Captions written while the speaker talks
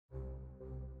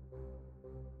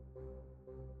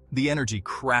The energy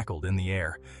crackled in the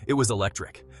air. It was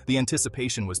electric. The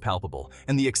anticipation was palpable,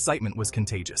 and the excitement was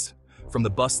contagious. From the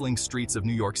bustling streets of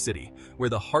New York City, where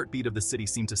the heartbeat of the city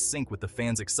seemed to sync with the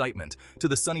fans' excitement, to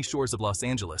the sunny shores of Los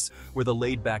Angeles, where the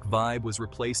laid-back vibe was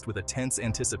replaced with a tense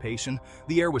anticipation,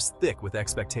 the air was thick with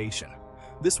expectation.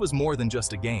 This was more than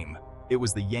just a game. It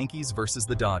was the Yankees versus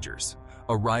the Dodgers,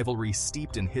 a rivalry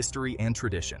steeped in history and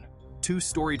tradition. Two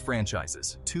storied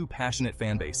franchises, two passionate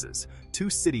fan bases, two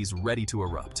cities ready to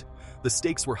erupt. The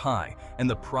stakes were high, and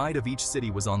the pride of each city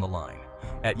was on the line.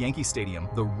 At Yankee Stadium,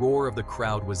 the roar of the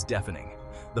crowd was deafening.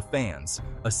 The fans,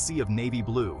 a sea of navy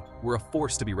blue, were a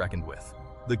force to be reckoned with.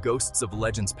 The ghosts of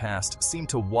legends past seemed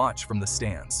to watch from the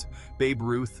stands. Babe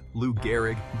Ruth, Lou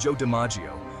Gehrig, Joe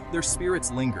DiMaggio, their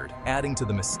spirits lingered, adding to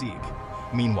the mystique.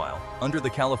 Meanwhile, under the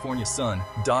California sun,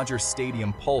 Dodger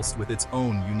Stadium pulsed with its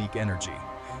own unique energy.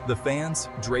 The fans,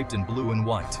 draped in blue and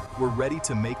white, were ready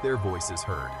to make their voices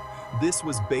heard. This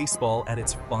was baseball at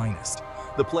its finest.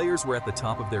 The players were at the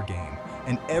top of their game,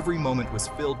 and every moment was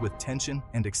filled with tension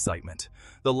and excitement.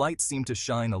 The lights seemed to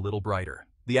shine a little brighter.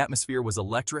 The atmosphere was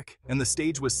electric, and the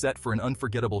stage was set for an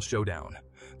unforgettable showdown.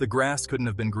 The grass couldn't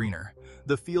have been greener.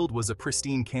 The field was a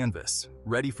pristine canvas,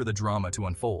 ready for the drama to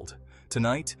unfold.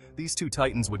 Tonight, these two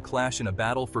titans would clash in a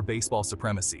battle for baseball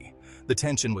supremacy. The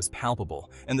tension was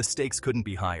palpable, and the stakes couldn't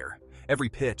be higher. Every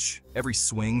pitch, every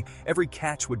swing, every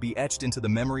catch would be etched into the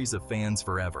memories of fans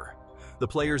forever. The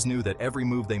players knew that every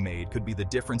move they made could be the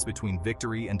difference between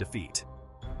victory and defeat.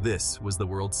 This was the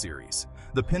World Series,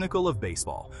 the pinnacle of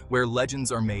baseball, where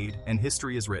legends are made and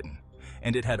history is written.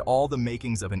 And it had all the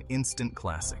makings of an instant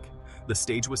classic. The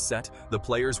stage was set, the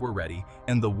players were ready,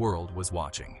 and the world was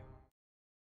watching.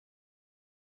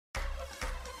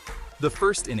 The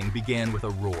first inning began with a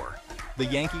roar. The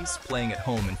Yankees, playing at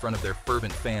home in front of their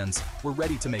fervent fans, were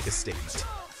ready to make a statement.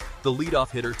 The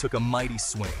leadoff hitter took a mighty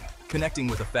swing, connecting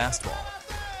with a fastball.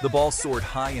 The ball soared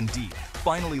high and deep,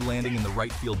 finally landing in the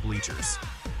right field bleachers.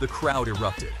 The crowd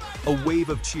erupted, a wave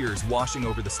of cheers washing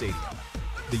over the stadium.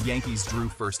 The Yankees drew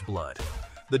first blood.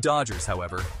 The Dodgers,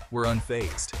 however, were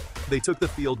unfazed. They took the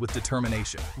field with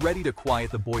determination, ready to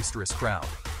quiet the boisterous crowd.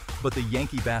 But the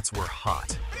Yankee bats were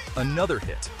hot. Another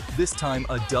hit, this time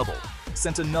a double,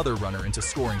 sent another runner into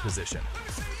scoring position.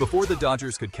 Before the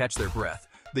Dodgers could catch their breath,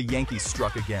 the Yankees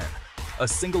struck again. A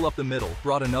single up the middle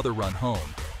brought another run home.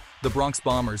 The Bronx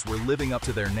Bombers were living up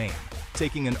to their name,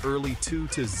 taking an early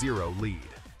 2-0 lead.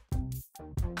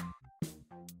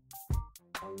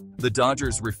 The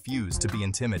Dodgers refused to be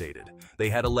intimidated. They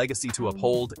had a legacy to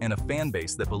uphold and a fan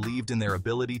base that believed in their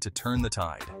ability to turn the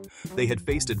tide. They had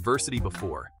faced adversity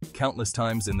before, countless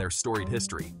times in their storied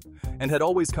history, and had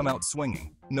always come out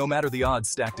swinging, no matter the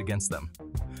odds stacked against them.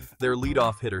 Their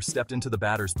leadoff hitter stepped into the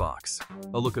batter's box,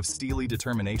 a look of steely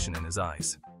determination in his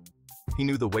eyes. He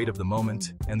knew the weight of the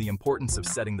moment and the importance of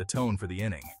setting the tone for the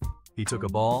inning. He took a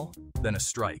ball, then a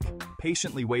strike,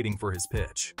 patiently waiting for his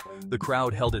pitch. The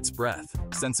crowd held its breath,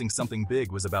 sensing something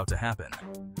big was about to happen.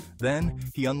 Then,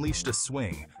 he unleashed a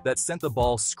swing that sent the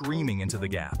ball screaming into the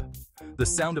gap. The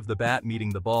sound of the bat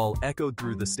meeting the ball echoed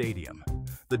through the stadium.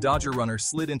 The Dodger runner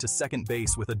slid into second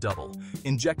base with a double,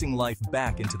 injecting life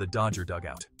back into the Dodger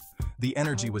dugout. The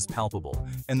energy was palpable,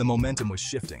 and the momentum was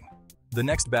shifting. The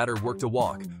next batter worked a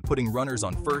walk, putting runners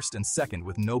on first and second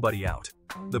with nobody out.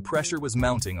 The pressure was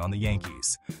mounting on the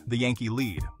Yankees. The Yankee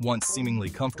lead, once seemingly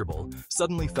comfortable,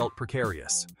 suddenly felt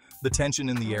precarious. The tension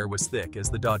in the air was thick as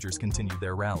the Dodgers continued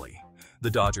their rally.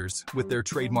 The Dodgers, with their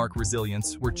trademark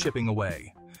resilience, were chipping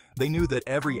away. They knew that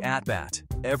every at-bat,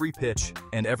 every pitch,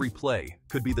 and every play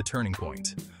could be the turning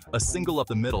point. A single up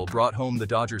the middle brought home the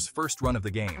Dodgers' first run of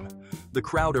the game. The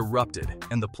crowd erupted,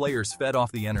 and the players fed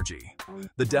off the energy.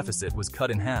 The deficit was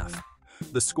cut in half.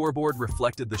 The scoreboard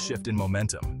reflected the shift in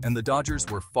momentum, and the Dodgers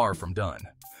were far from done.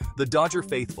 The Dodger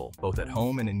faithful, both at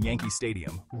home and in Yankee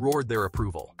Stadium, roared their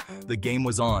approval. The game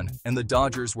was on, and the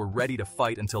Dodgers were ready to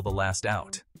fight until the last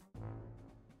out.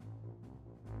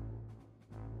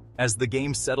 As the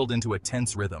game settled into a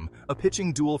tense rhythm, a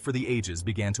pitching duel for the ages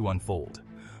began to unfold.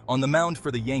 On the mound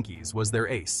for the Yankees was their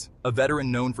ace, a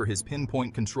veteran known for his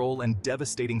pinpoint control and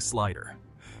devastating slider.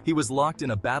 He was locked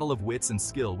in a battle of wits and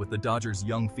skill with the Dodgers'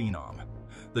 young phenom.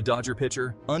 The Dodger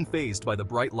pitcher, unfazed by the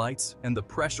bright lights and the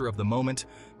pressure of the moment,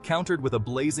 countered with a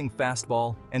blazing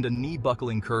fastball and a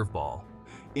knee-buckling curveball.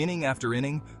 Inning after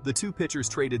inning, the two pitchers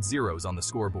traded zeros on the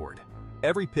scoreboard.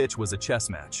 Every pitch was a chess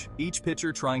match, each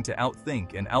pitcher trying to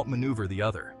outthink and outmaneuver the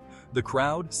other. The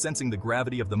crowd, sensing the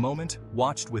gravity of the moment,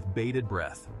 watched with bated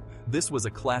breath. This was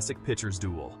a classic pitcher's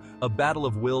duel, a battle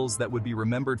of wills that would be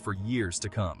remembered for years to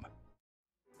come.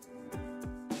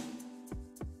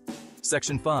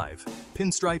 Section 5.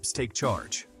 Pinstripes take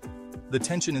charge. The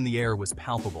tension in the air was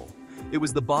palpable. It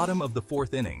was the bottom of the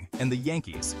fourth inning, and the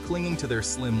Yankees, clinging to their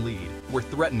slim lead, were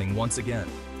threatening once again.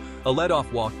 A leadoff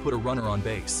walk put a runner on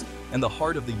base, and the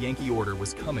heart of the Yankee order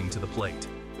was coming to the plate.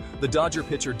 The Dodger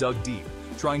pitcher dug deep,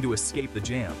 trying to escape the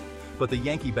jam, but the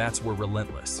Yankee bats were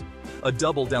relentless. A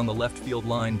double down the left field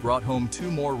line brought home 2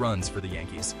 more runs for the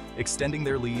Yankees, extending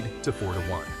their lead to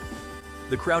 4-1.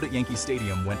 The crowd at Yankee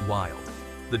Stadium went wild.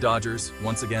 The Dodgers,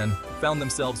 once again, found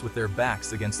themselves with their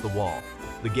backs against the wall.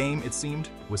 The game, it seemed,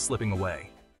 was slipping away.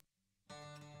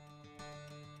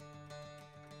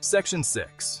 Section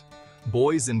 6.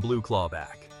 Boys in Blue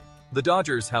Clawback. The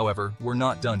Dodgers, however, were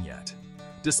not done yet.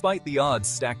 Despite the odds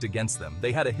stacked against them,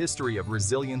 they had a history of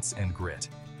resilience and grit.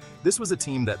 This was a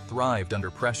team that thrived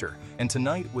under pressure, and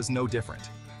tonight was no different.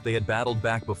 They had battled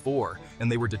back before,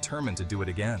 and they were determined to do it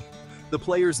again. The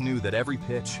players knew that every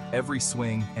pitch, every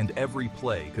swing, and every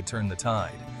play could turn the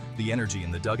tide. The energy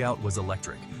in the dugout was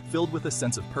electric, filled with a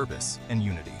sense of purpose and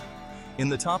unity. In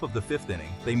the top of the 5th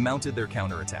inning, they mounted their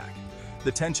counterattack.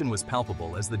 The tension was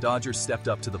palpable as the Dodgers stepped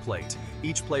up to the plate,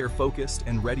 each player focused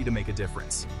and ready to make a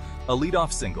difference. A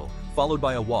leadoff single, followed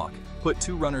by a walk, put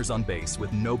 2 runners on base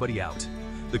with nobody out.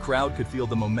 The crowd could feel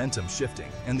the momentum shifting,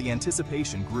 and the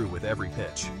anticipation grew with every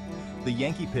pitch. The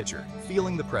Yankee pitcher,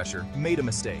 feeling the pressure, made a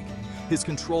mistake. His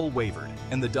control wavered,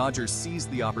 and the Dodgers seized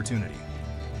the opportunity.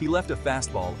 He left a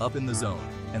fastball up in the zone,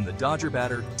 and the Dodger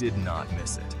batter did not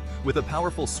miss it. With a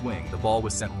powerful swing, the ball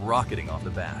was sent rocketing off the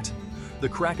bat. The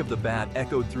crack of the bat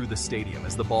echoed through the stadium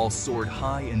as the ball soared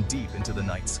high and deep into the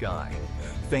night sky.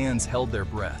 Fans held their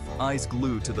breath, eyes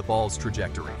glued to the ball's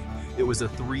trajectory. It was a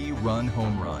 3-run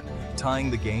home run,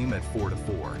 tying the game at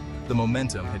 4-4. The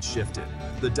momentum had shifted.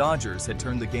 The Dodgers had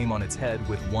turned the game on its head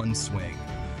with one swing.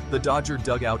 The Dodger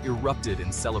dugout erupted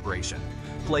in celebration.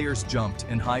 Players jumped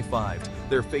and high-fived,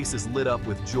 their faces lit up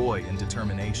with joy and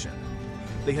determination.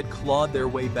 They had clawed their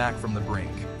way back from the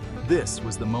brink. This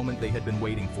was the moment they had been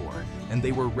waiting for, and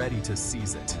they were ready to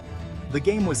seize it. The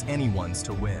game was anyone's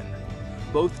to win.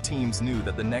 Both teams knew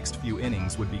that the next few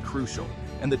innings would be crucial,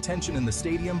 and the tension in the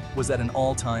stadium was at an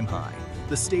all-time high.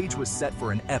 The stage was set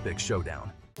for an epic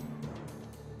showdown.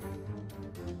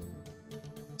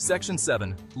 Section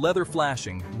 7. Leather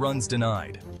flashing, runs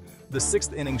denied. The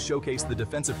 6th inning showcased the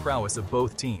defensive prowess of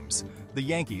both teams. The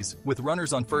Yankees, with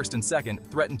runners on first and second,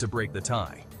 threatened to break the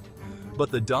tie.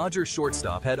 But the Dodger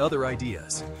shortstop had other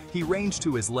ideas. He ranged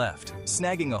to his left,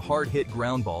 snagging a hard-hit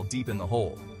ground ball deep in the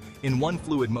hole. In one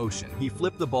fluid motion, he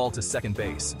flipped the ball to second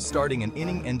base, starting an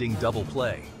inning-ending double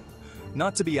play.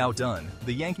 Not to be outdone,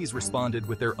 the Yankees responded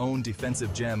with their own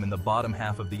defensive gem in the bottom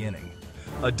half of the inning.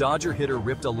 A Dodger hitter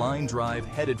ripped a line drive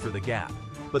headed for the gap,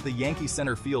 but the Yankee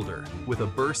center fielder, with a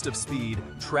burst of speed,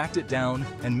 tracked it down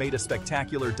and made a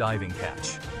spectacular diving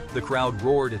catch. The crowd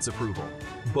roared its approval.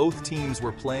 Both teams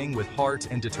were playing with heart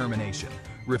and determination,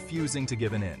 refusing to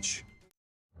give an inch.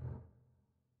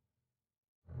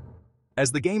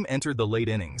 As the game entered the late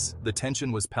innings, the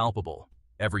tension was palpable.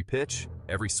 Every pitch,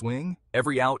 every swing,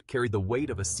 every out carried the weight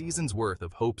of a season's worth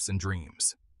of hopes and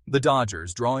dreams. The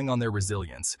Dodgers, drawing on their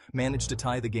resilience, managed to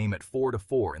tie the game at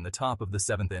 4-4 in the top of the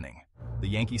 7th inning. The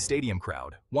Yankee Stadium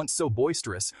crowd, once so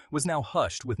boisterous, was now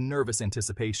hushed with nervous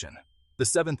anticipation. The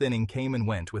 7th inning came and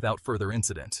went without further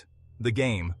incident. The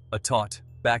game, a taut,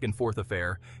 back-and-forth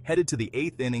affair, headed to the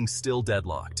 8th inning still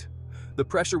deadlocked. The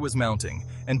pressure was mounting,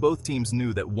 and both teams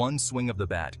knew that one swing of the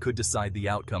bat could decide the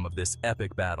outcome of this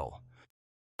epic battle.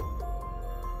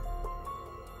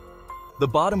 The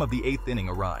bottom of the 8th inning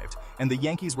arrived, and the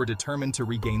Yankees were determined to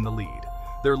regain the lead.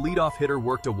 Their leadoff hitter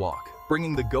worked a walk,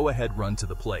 bringing the go-ahead run to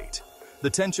the plate. The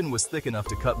tension was thick enough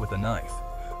to cut with a knife.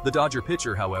 The Dodger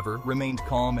pitcher, however, remained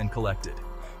calm and collected.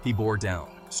 He bore down,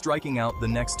 striking out the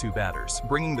next 2 batters,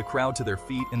 bringing the crowd to their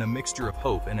feet in a mixture of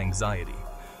hope and anxiety.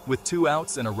 With 2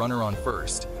 outs and a runner on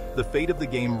first, the fate of the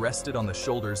game rested on the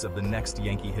shoulders of the next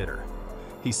Yankee hitter.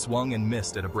 He swung and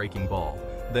missed at a breaking ball,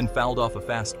 then fouled off a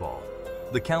fastball.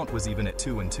 The count was even at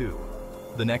 2-2.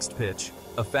 The next pitch,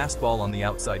 a fastball on the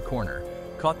outside corner,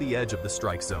 caught the edge of the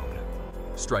strike zone.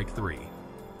 Strike 3.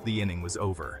 The inning was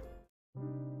over.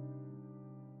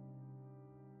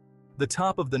 The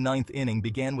top of the 9th inning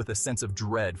began with a sense of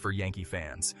dread for Yankee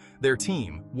fans. Their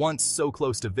team, once so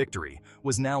close to victory,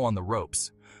 was now on the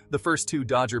ropes. The first 2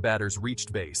 Dodger batters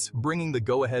reached base, bringing the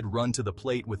go-ahead run to the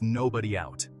plate with nobody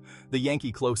out. The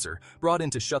Yankee closer, brought in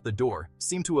to shut the door,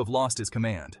 seemed to have lost his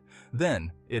command.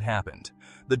 Then, it happened.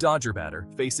 The Dodger batter,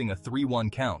 facing a 3-1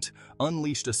 count,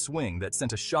 unleashed a swing that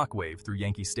sent a shockwave through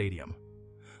Yankee Stadium.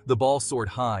 The ball soared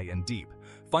high and deep,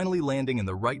 finally landing in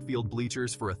the right field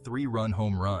bleachers for a 3-run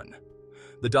home run.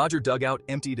 The Dodger dugout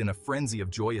emptied in a frenzy of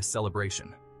joyous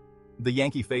celebration. The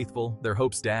Yankee faithful, their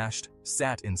hopes dashed,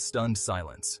 sat in stunned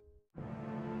silence.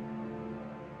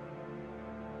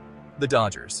 The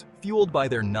Dodgers, fueled by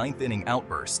their ninth-inning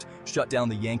outburst, shut down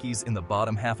the Yankees in the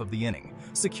bottom half of the inning,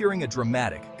 securing a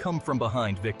dramatic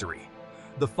come-from-behind victory.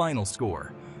 The final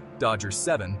score, Dodgers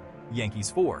 7,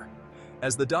 Yankees 4.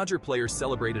 As the Dodger players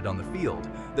celebrated on the field,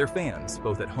 their fans,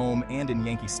 both at home and in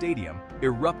Yankee Stadium,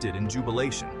 erupted in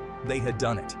jubilation. They had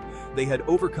done it. They had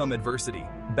overcome adversity,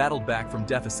 battled back from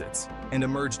deficits, and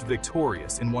emerged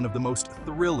victorious in one of the most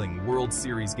thrilling World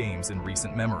Series games in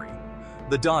recent memory.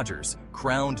 The Dodgers,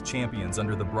 crowned champions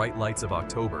under the bright lights of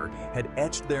October, had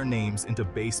etched their names into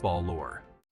baseball lore.